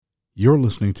You're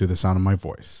listening to the sound of my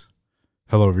voice.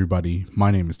 Hello, everybody. My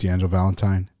name is D'Angelo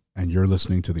Valentine, and you're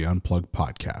listening to the Unplugged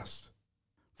Podcast.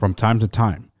 From time to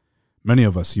time, many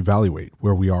of us evaluate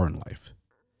where we are in life.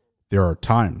 There are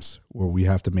times where we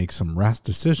have to make some rash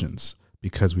decisions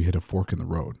because we hit a fork in the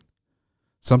road.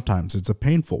 Sometimes it's a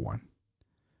painful one.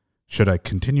 Should I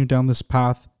continue down this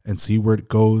path and see where it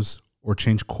goes or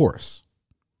change course?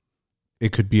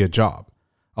 It could be a job,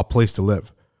 a place to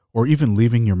live, or even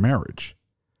leaving your marriage.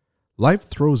 Life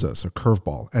throws us a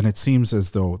curveball, and it seems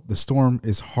as though the storm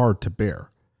is hard to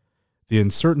bear. The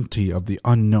uncertainty of the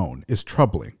unknown is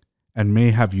troubling and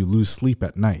may have you lose sleep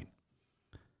at night.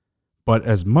 But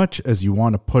as much as you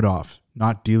want to put off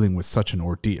not dealing with such an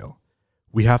ordeal,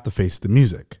 we have to face the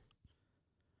music.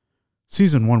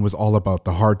 Season 1 was all about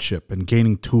the hardship and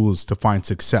gaining tools to find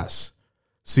success.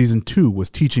 Season 2 was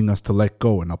teaching us to let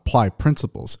go and apply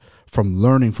principles from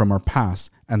learning from our past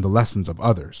and the lessons of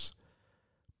others.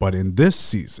 But in this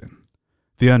season,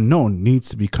 the unknown needs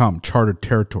to become charted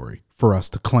territory for us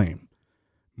to claim.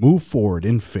 Move forward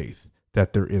in faith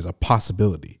that there is a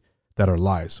possibility that our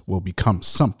lives will become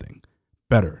something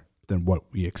better than what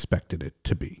we expected it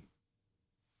to be.